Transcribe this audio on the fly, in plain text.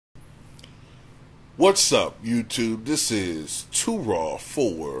What's up, YouTube? This is Too Raw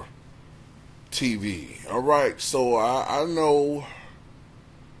for TV. Alright, so I know,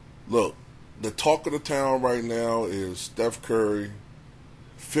 look, the talk of the town right now is Steph Curry,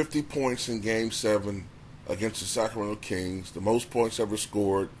 50 points in Game 7 against the Sacramento Kings, the most points ever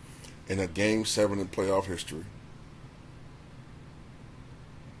scored in a Game 7 in playoff history.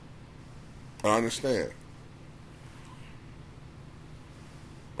 I understand.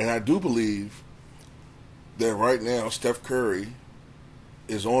 And I do believe that right now Steph Curry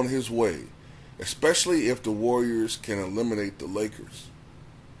is on his way, especially if the Warriors can eliminate the Lakers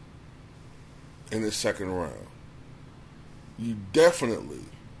in the second round. You definitely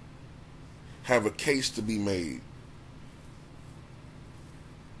have a case to be made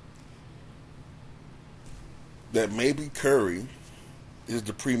that maybe Curry is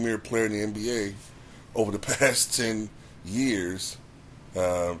the premier player in the NBA over the past 10 years,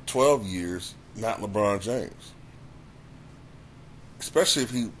 12 years, not LeBron James.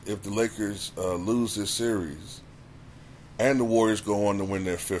 Especially if the Lakers lose this series and the Warriors go on to win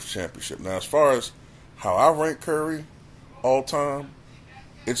their 5th championship. Now, as far as how I rank Curry all time,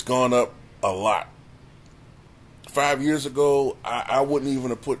 it's gone up a lot. 5 years ago, I wouldn't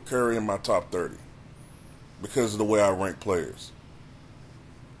even have put Curry in my top 30 because of the way I rank players.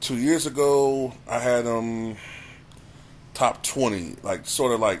 2 years ago, I had him top 20,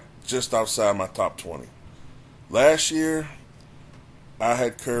 sort of just outside my top 20. Last year, I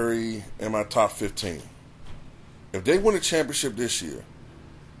had Curry in my top 15. If they win a championship this year,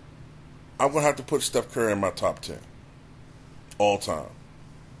 I'm going to have to put Steph Curry in my top 10. All time.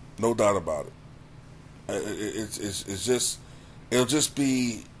 No doubt about it. It'll just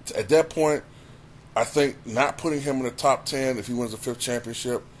be, at that point, I think not putting him in the top 10 if he wins the 5th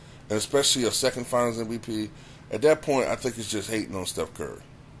championship, and especially a second Finals MVP, at that point, I think it's just hating on Steph Curry.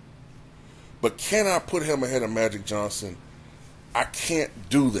 But can I put him ahead of Magic Johnson? I can't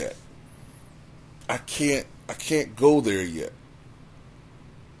do that. I can't go there yet.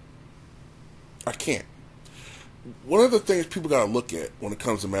 I can't. One of the things people got to look at when it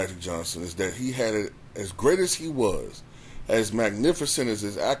comes to Magic Johnson is that he had it, as great as he was, as magnificent as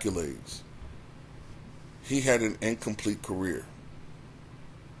his accolades, he had an incomplete career.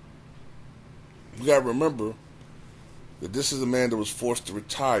 You got to remember that this is a man that was forced to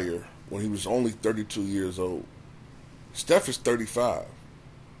retire when he was only 32 years old. Steph is 35.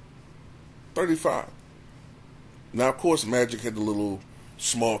 35. Now, of course, Magic had the little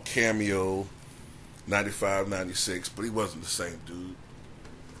small cameo, 95, 96, but he wasn't the same dude.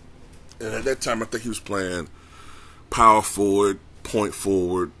 And at that time, I think he was playing power forward, point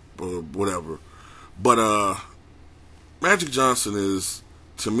forward, or whatever. But Magic Johnson is,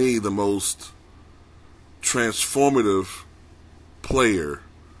 to me, the most transformative player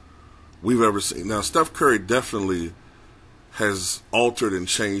we've ever seen. Now, Steph Curry definitely has altered and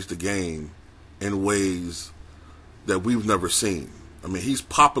changed the game in ways that we've never seen. I mean, he's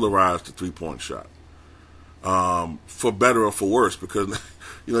popularized the three-point shot, for better or for worse, because,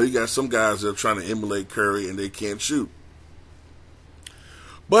 you got some guys that are trying to emulate Curry and they can't shoot.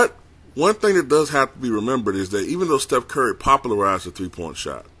 But one thing that does have to be remembered is that even though Steph Curry popularized the three-point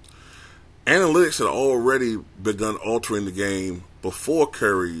shot, analytics had already begun altering the game before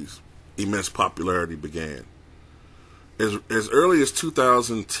Curry's immense popularity began. As early as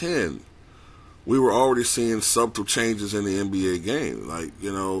 2010, we were already seeing subtle changes in the NBA game.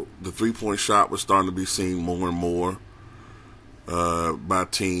 The three-point shot was starting to be seen more and more by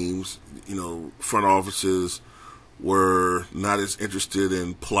teams. Front offices were not as interested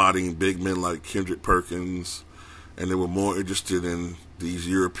in plotting big men like Kendrick Perkins, and they were more interested in these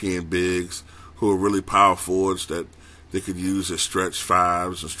European bigs who are really power forwards that they could use as stretch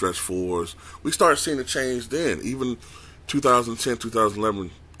fives and stretch fours. We started seeing a change then, even 2010,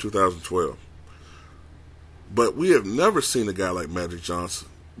 2011, 2012. But we have never seen a guy like Magic Johnson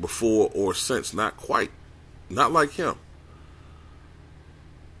before or since. Not quite. Not like him.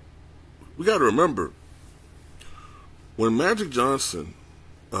 We got to remember, when Magic Johnson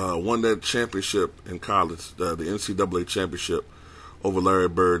won that championship in college, the NCAA championship over Larry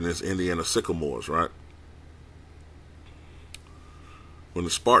Bird and his Indiana Sycamores, right? When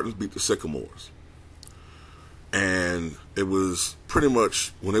the Spartans beat the Sycamores. And it was pretty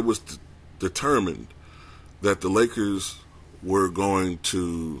much when it was determined that the Lakers were going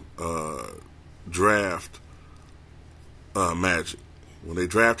to draft Magic, when they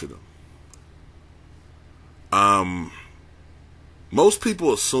drafted him. Most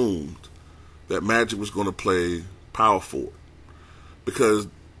people assumed that Magic was going to play power forward because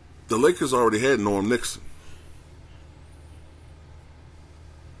the Lakers already had Norm Nixon.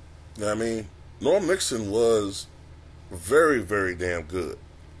 You know what I mean? Norm Nixon was very, very damn good.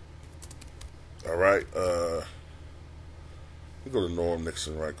 All right. Let me go to Norm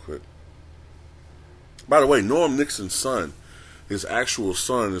Nixon right quick. By the way, Norm Nixon's son, his actual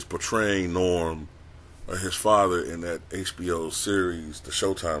son, is portraying Norm, his father, in that HBO series, the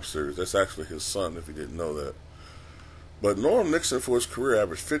Showtime series. That's actually his son, if you didn't know that. But Norm Nixon, for his career,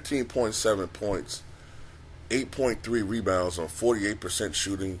 averaged 15.7 points, 8.3 rebounds on 48%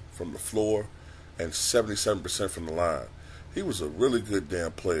 shooting from the floor and 77% from the line. He was a really good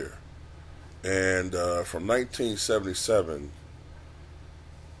damn player. And from 1977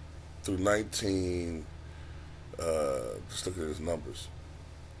 through just look at his numbers,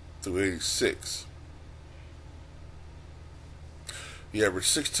 through 86, he averaged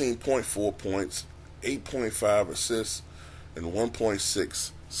 16.4 points, 8.5 assists, and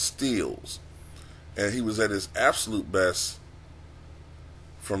 1.6 steals. And he was at his absolute best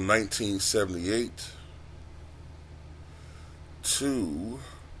from 1978 to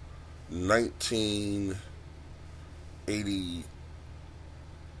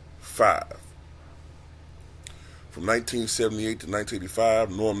 1985. From 1978 to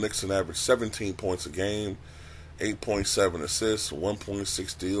 1985, Norm Nixon averaged 17 points a game, 8.7 assists, 1.6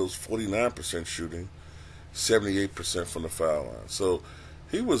 steals, 49% shooting, 78% from the foul line. So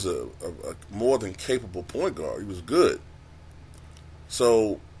he was a more than capable point guard. He was good.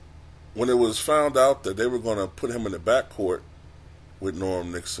 So when it was found out that they were going to put him in the backcourt with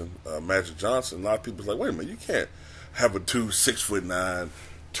Norm Nixon, Magic Johnson, a lot of people was like, wait a minute, you can't have a 6'9",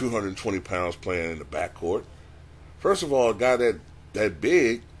 220 pounds playing in the backcourt. First of all, a guy that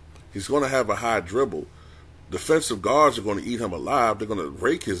big, he's going to have a high dribble. Defensive guards are going to eat him alive. They're going to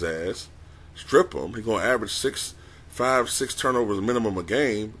rake his ass, strip him. He's going to average 6 turnovers minimum a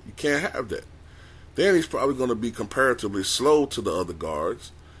game. You can't have that. Then he's probably going to be comparatively slow to the other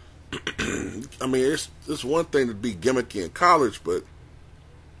guards. I mean, it's one thing to be gimmicky in college, but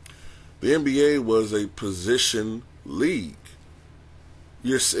the NBA was a position league.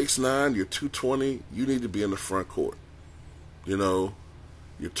 You're 6'9", you're 220, you need to be in the front court. You know,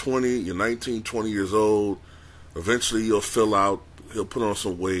 you're 19, 20 years old. Eventually you'll fill out, he'll put on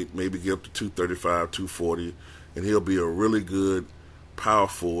some weight, maybe get up to 235, 240, and he'll be a really good power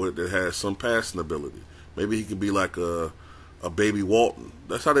forward that has some passing ability. Maybe he could be like a baby Walton.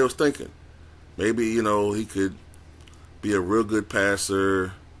 That's how they was thinking. Maybe, you know, he could be a real good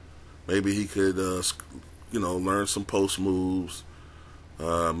passer. Maybe he could, learn some post moves.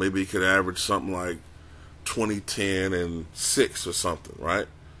 Maybe he could average something like 20, 10, and 6 or something, right?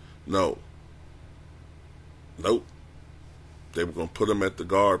 Nope. They were going to put him at the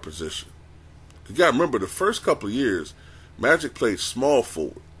guard position. You got to remember, the first couple of years, Magic played small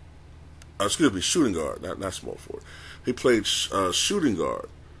forward. Shooting guard, not small forward. He played shooting guard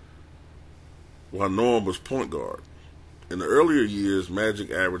while Norm was point guard. In the earlier years,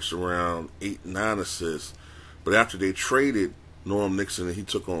 Magic averaged around 8, 9 assists, but after they traded Norm Nixon and he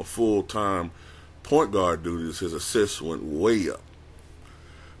took on full-time point guard duties, his assists went way up.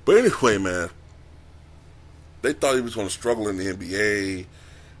 But anyway, man, they thought he was going to struggle in the NBA.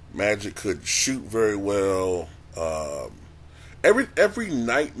 Magic could shoot very well. Every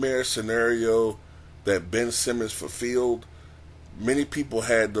nightmare scenario that Ben Simmons fulfilled, many people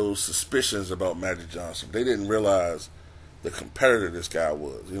had those suspicions about Magic Johnson. They didn't realize the competitor this guy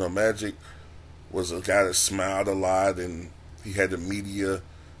was. You know, Magic was a guy that smiled a lot, and he had the media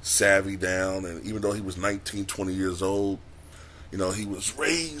savvy down. And even though he was 19, 20 years old, you know, he was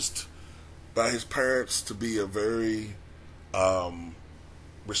raised by his parents to be a very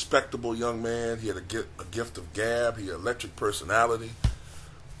respectable young man. He had a gift of gab. He had electric personality.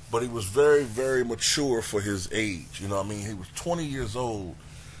 But he was very, very mature for his age. You know what I mean? He was 20 years old,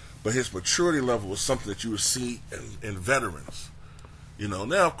 but his maturity level was something that you would see in veterans. You know,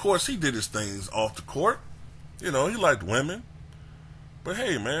 now, of course, he did his things off the court. You know, he liked women. But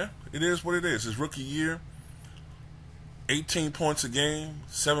hey, man, it is what it is. His rookie year, 18 points a game,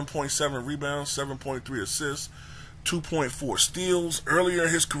 7.7 rebounds, 7.3 assists, 2.4 steals. Earlier in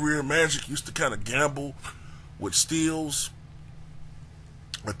his career, Magic used to kind of gamble with steals,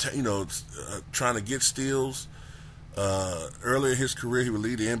 trying to get steals. Earlier in his career, he would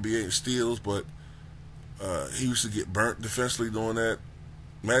lead the NBA in steals, but he used to get burnt defensively doing that.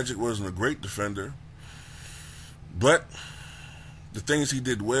 Magic wasn't a great defender, but the things he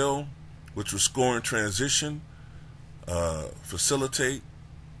did well, which was score in transition, facilitate,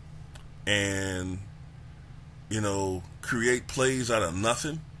 and, you know, create plays out of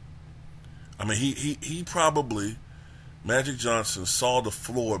nothing. I mean, he probably, Magic Johnson, saw the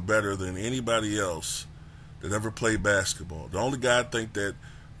floor better than anybody else that ever played basketball. The only guy I think that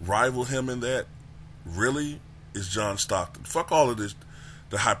rival him in that really is John Stockton. Fuck all of this,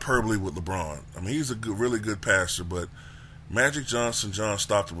 the hyperbole with LeBron. I mean, he's a good, really good passer, but Magic Johnson, John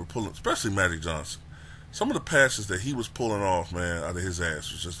Stockton were pulling, especially Magic Johnson. Some of the passes that he was pulling off, man, out of his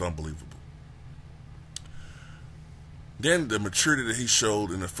ass was just unbelievable. Then the maturity that he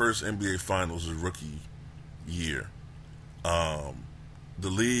showed in the first NBA Finals his rookie year. The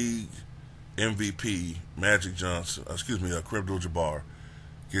league MVP, Kareem Abdul-Jabbar,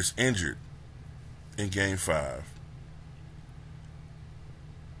 gets injured in Game 5.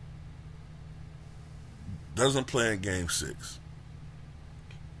 Doesn't play in Game 6.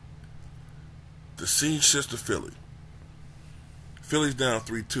 The scene shifts to Philly. Philly's down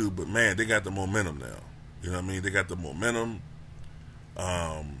 3-2, but man, they got the momentum now. You know what I mean? They got the momentum.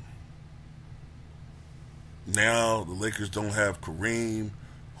 Now the Lakers don't have Kareem.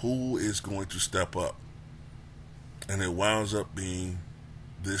 Who is going to step up? And it winds up being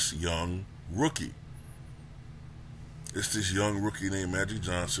this young rookie. It's this young rookie named Magic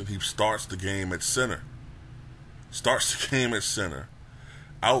Johnson. He starts the game at center.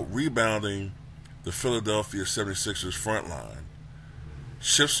 Out rebounding the Philadelphia 76ers front line.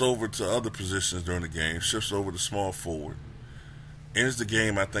 Shifts over to other positions during the game. Shifts over to small forward. Ends the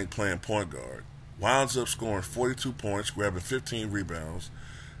game, I think, playing point guard. Winds up scoring 42 points, grabbing 15 rebounds,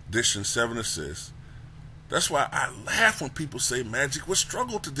 dishing 7 assists. That's why I laugh when people say Magic was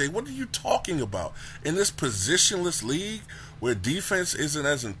struggled today. What are you talking about? In this positionless league where defense isn't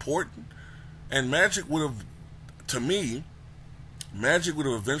as important? And Magic would have, to me, Magic would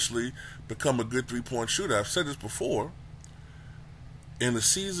have eventually become a good three-point shooter. I've said this before. In the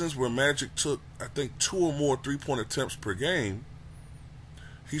seasons where Magic took, I think, 2 or more three-point attempts per game,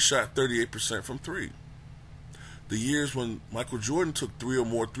 he shot 38% from 3. The years when Michael Jordan took 3 or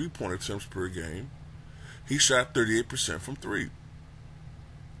more three-point attempts per game, he shot 38% from 3.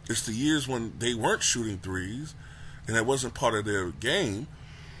 It's the years when they weren't shooting threes, and that wasn't part of their game,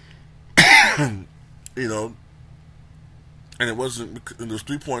 you know, and it wasn't, and those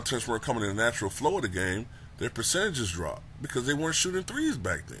three-point attempts weren't coming in the natural flow of the game, their percentages dropped because they weren't shooting threes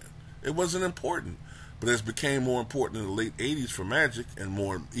back then. It wasn't important. But as it became more important in the late 80s for Magic and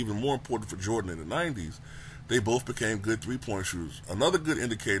even more important for Jordan in the 90s, they both became good three-point shooters. Another good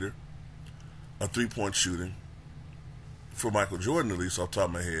indicator of three-point shooting, for Michael Jordan at least off the top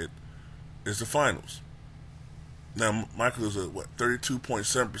of my head, is the finals. Now, Michael is a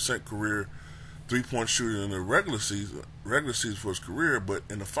 32.7% career three-point shooter in the regular season for his career, but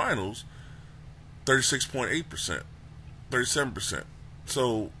in the finals, 36.8%, 37%.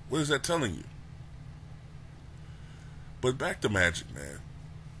 So what is that telling you? But back to Magic, man.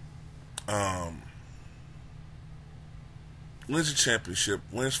 Wins a championship,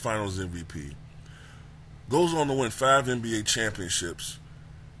 wins Finals MVP, goes on to win 5 NBA championships,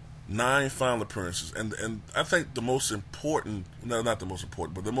 9 final appearances, and I think the most important, no, not the most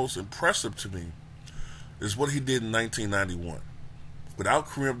important, but the most impressive to me is what he did in 1991. Without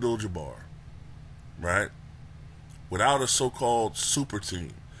Kareem Abdul-Jabbar, right? Without a so-called super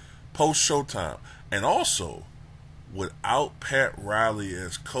team, post-Showtime, and also without Pat Riley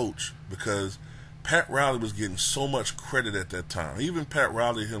as coach, because Pat Riley was getting so much credit at that time. Even Pat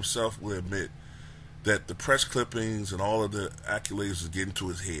Riley himself will admit that the press clippings and all of the accolades was getting to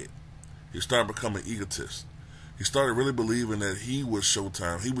his head. He started becoming egotist. He started really believing that he was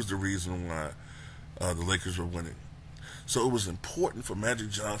Showtime. He was the reason why the Lakers were winning. So it was important for Magic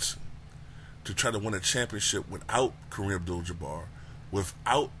Johnson to try to win a championship without Kareem Abdul-Jabbar,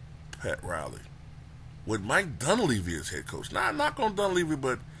 without Pat Riley, with Mike Dunleavy as head coach. Now, I'm not going to Dunleavy,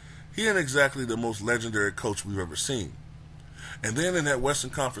 but he ain't exactly the most legendary coach we've ever seen. And then in that Western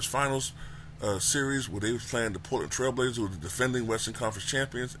Conference Finals series where they was playing the Portland Trailblazers, who were the defending Western Conference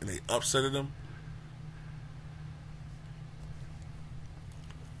champions, and they upsetted them.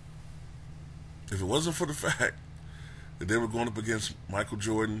 If it wasn't for the fact that they were going up against Michael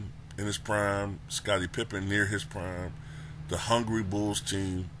Jordan in his prime, Scottie Pippen near his prime, the hungry Bulls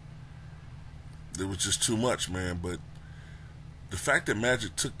team, it was just too much, man. But the fact that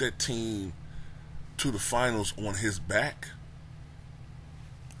Magic took that team to the finals on his back.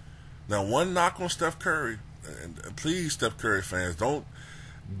 Now, one knock on Steph Curry, and please, Steph Curry fans, don't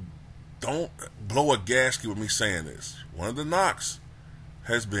blow a gasket with me saying this. One of the knocks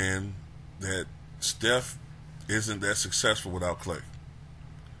has been that Steph isn't that successful without Clay.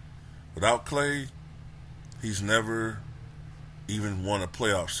 Without Clay, he's never even won a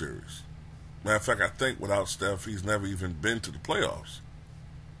playoff series. Matter of fact, I think without Steph, he's never even been to the playoffs.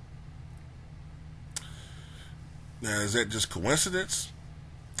 Now, is that just coincidence?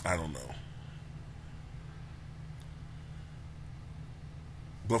 I don't know.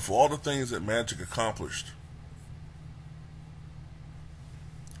 But for all the things that Magic accomplished,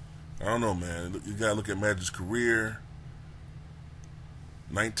 I don't know, man. You gotta look at Magic's career.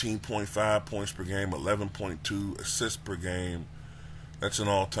 19.5 points per game, 11.2 assists per game. That's an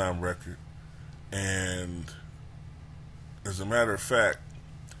all-time record. And as a matter of fact,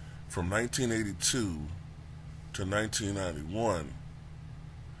 from 1982 to 1991,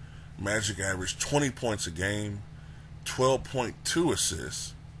 Magic averaged 20 points a game, 12.2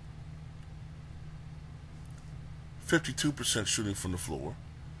 assists, 52% shooting from the floor,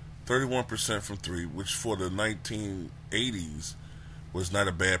 31% from three, which for the 1980s was not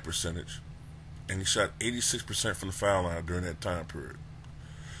a bad percentage. And he shot 86% from the foul line during that time period.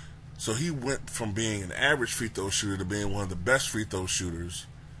 So he went from being an average free throw shooter to being one of the best free throw shooters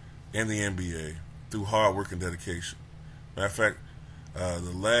in the NBA through hard work and dedication. Matter of fact,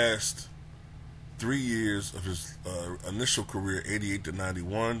 the last 3 years of his initial career, 88 to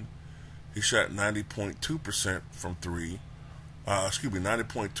 91, he shot 90.2% from three.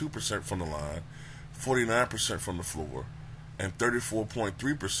 90.2% from the line, 49% from the floor, and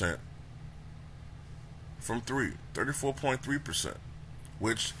 34.3% from three. 34.3%,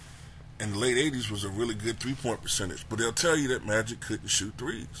 which in the late 80s was a really good three-point percentage. But they'll tell you that Magic couldn't shoot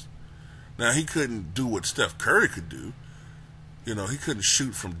threes. Now, he couldn't do what Steph Curry could do. You know, he couldn't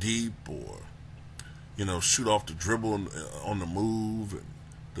shoot from deep or, you know, shoot off the dribble on the move. And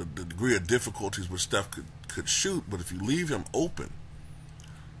the degree of difficulties which Steph could shoot. But if you leave him open,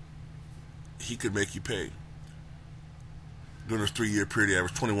 he could make you pay. During this 3-year period, he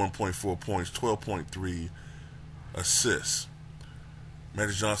averaged 21.4 points, 12.3 assists.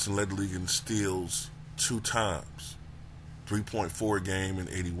 Magic Johnson led the league in steals 2 times, 3.4 a game in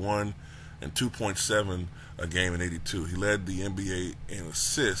 81 and 2.7 a game in 82. He led the NBA in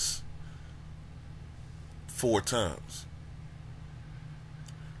assists 4 times.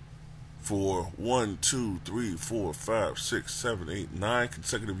 For 1, 2, 3, 4, 5, 6, 7, 8, 9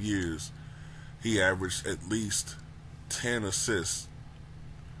 consecutive years, he averaged at least 10 assists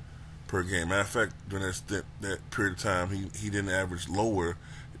per game. Matter of fact, during that period of time, he didn't average lower.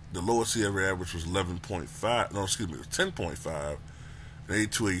 The lowest he ever averaged was 11.5. No, excuse me, it was 10.5 and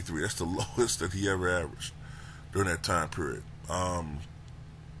 82, 83. That's the lowest that he ever averaged during that time period. I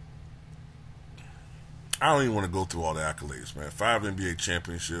don't even want to go through all the accolades, man. 5 NBA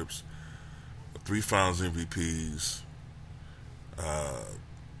championships, 3 Finals MVPs,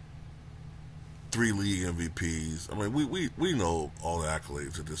 3 league MVPs. I mean, we know all the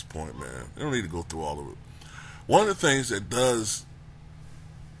accolades at this point, man. You don't need to go through all of it. One of the things that does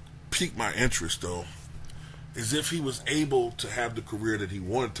pique my interest, though, is if he was able to have the career that he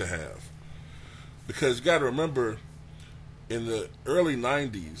wanted to have. Because you got to remember, in the early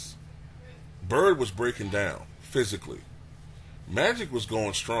 90s, Bird was breaking down physically. Magic was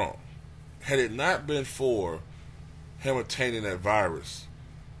going strong. Had it not been for him attaining that virus,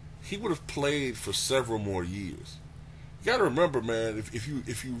 he would have played for several more years. You got to remember, man, if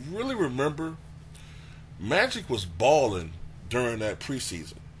you really remember, Magic was balling during that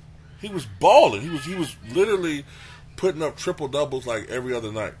preseason. He was balling. He was literally putting up triple doubles like every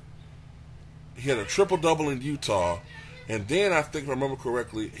other night. He had a triple double in Utah, and then I think if I remember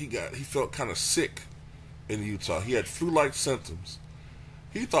correctly, he felt kind of sick in Utah. He had flu-like symptoms.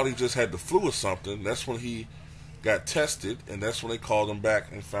 He thought he just had the flu or something. That's when he got tested, and that's when they called him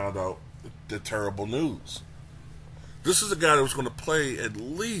back and found out the terrible news. This is a guy that was going to play at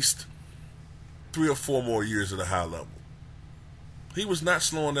least 3 or 4 more years at a high level. He was not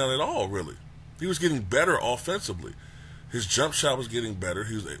slowing down at all, really. He was getting better offensively. His jump shot was getting better.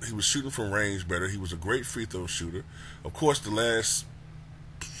 He was shooting from range better. He was a great free throw shooter. Of course, the last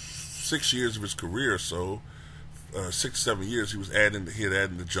 6 years of his career or so, 6, 7 years, he had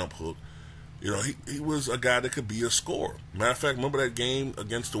added the jump hook. You know, he was a guy that could be a scorer. Matter of fact, remember that game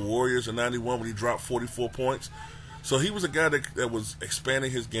against the Warriors in 91 when he dropped 44 points? So he was a guy that was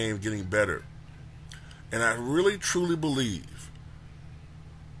expanding his game, getting better. And I really, truly believe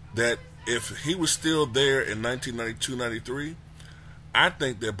that if he was still there in 1992-93, I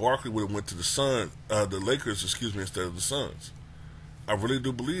think that Barkley would have went to the Lakers, instead of the Suns. I really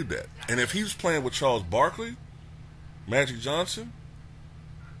do believe that. And if he was playing with Charles Barkley, Magic Johnson,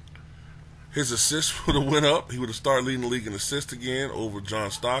 his assists would have went up. He would have started leading the league in assists again over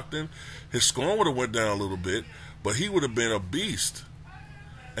John Stockton. His scoring would have went down a little bit, but he would have been a beast.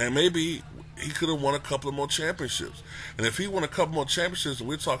 And maybe he could have won a couple of more championships. And if he won a couple more championships, and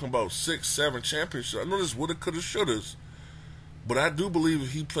we're talking about 6, 7 championships, I know this woulda, coulda, shouldas, but I do believe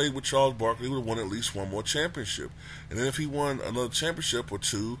if he played with Charles Barkley, he would have won at least 1 more championship. And then if he won another championship or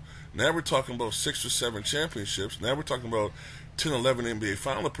 2, now we're talking about 6 or 7 championships. Now we're talking about 10, 11 NBA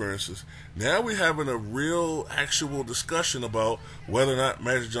final appearances. Now we're having a real, actual discussion about whether or not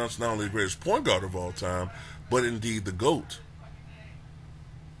Magic Johnson not only the greatest point guard of all time, but indeed the GOAT.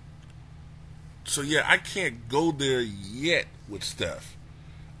 So yeah, I can't go there yet with Steph.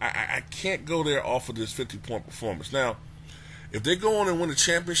 I can't go there off of this 50-point performance. Now, if they go on and win a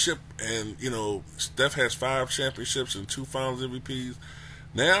championship, and Steph has 5 championships and 2 Finals MVPs,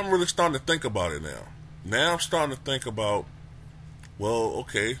 now I'm really starting to think about it. Now I'm starting to think about, well,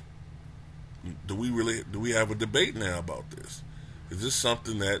 okay, do we have a debate now about this? Is this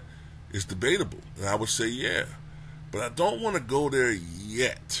something that is debatable? And I would say yeah, but I don't want to go there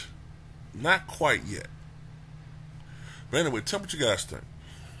yet, not quite yet. But anyway, tell me what you guys think.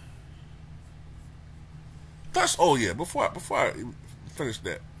 Plus, oh yeah, before I finish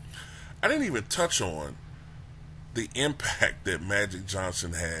that, I didn't even touch on the impact that Magic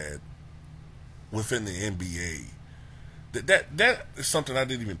Johnson had within the NBA. That is something I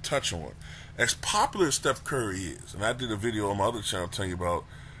didn't even touch on. As popular as Steph Curry is, and I did a video on my other channel telling you about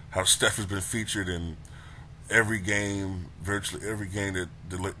how Steph has been featured in every game, virtually every game that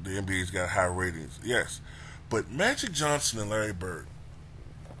the NBA's got high ratings. Yes, but Magic Johnson and Larry Bird,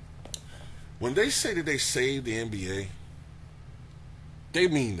 when they say that they saved the NBA, they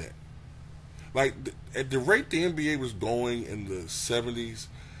mean that. Like, at the rate the NBA was going in the 70s,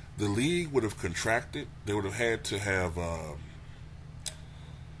 the league would have contracted. They would have had to have,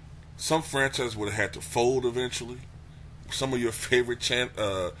 some franchises would have had to fold eventually. Some of your favorite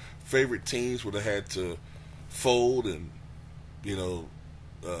teams would have had to fold and,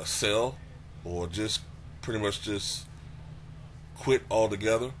 sell, or just pretty much just quit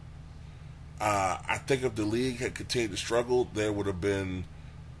altogether. I think if the league had continued to struggle, there would have been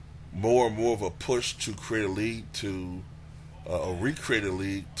more and more of a push to create a league or recreate a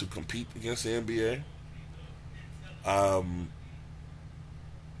league to compete against the NBA.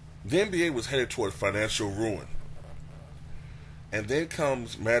 The NBA was headed toward financial ruin. And then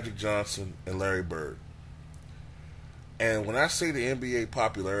comes Magic Johnson and Larry Bird. And when I say the NBA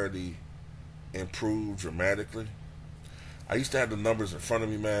popularity improved dramatically, I used to have the numbers in front of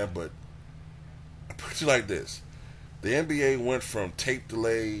me, man, but I put it like this. The NBA went from tape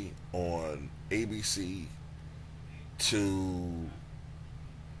delay on ABC to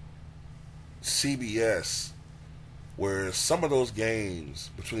CBS, where some of those games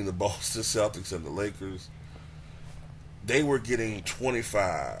between the Boston Celtics and the Lakers, they were getting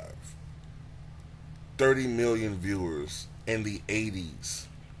 25, 30 million viewers in the 80s.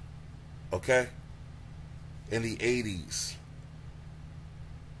 Okay? In the 80s.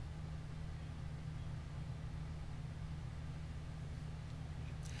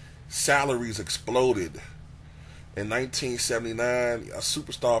 Salaries exploded. In 1979, a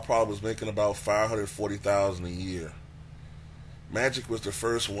superstar probably was making about $540,000 a year. Magic was the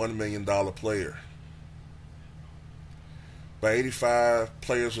first $1 million player. By 85,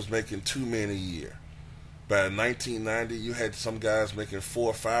 players was making $2 million a year. By 1990, you had some guys making $4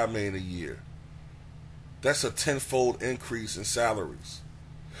 or $5 million a year. That's a tenfold increase in salaries.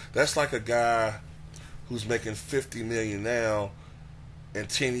 That's like a guy who's making $50 million now, in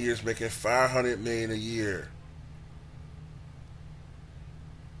 10 years making $500 million a year.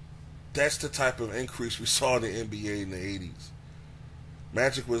 That's the type of increase we saw in the NBA in the 80s.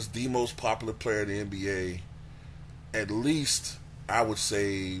 Magic was the most popular player in the NBA, at least, I would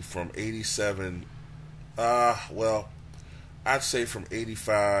say, from 87, I'd say from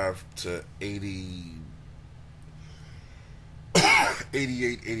 85 to 88,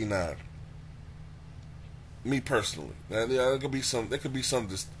 89. Me personally. Now, there could be some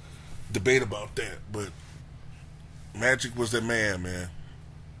debate about that, but Magic was the man.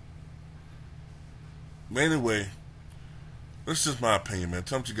 Anyway, this is my opinion, man.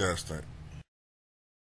 Tell me what you guys think.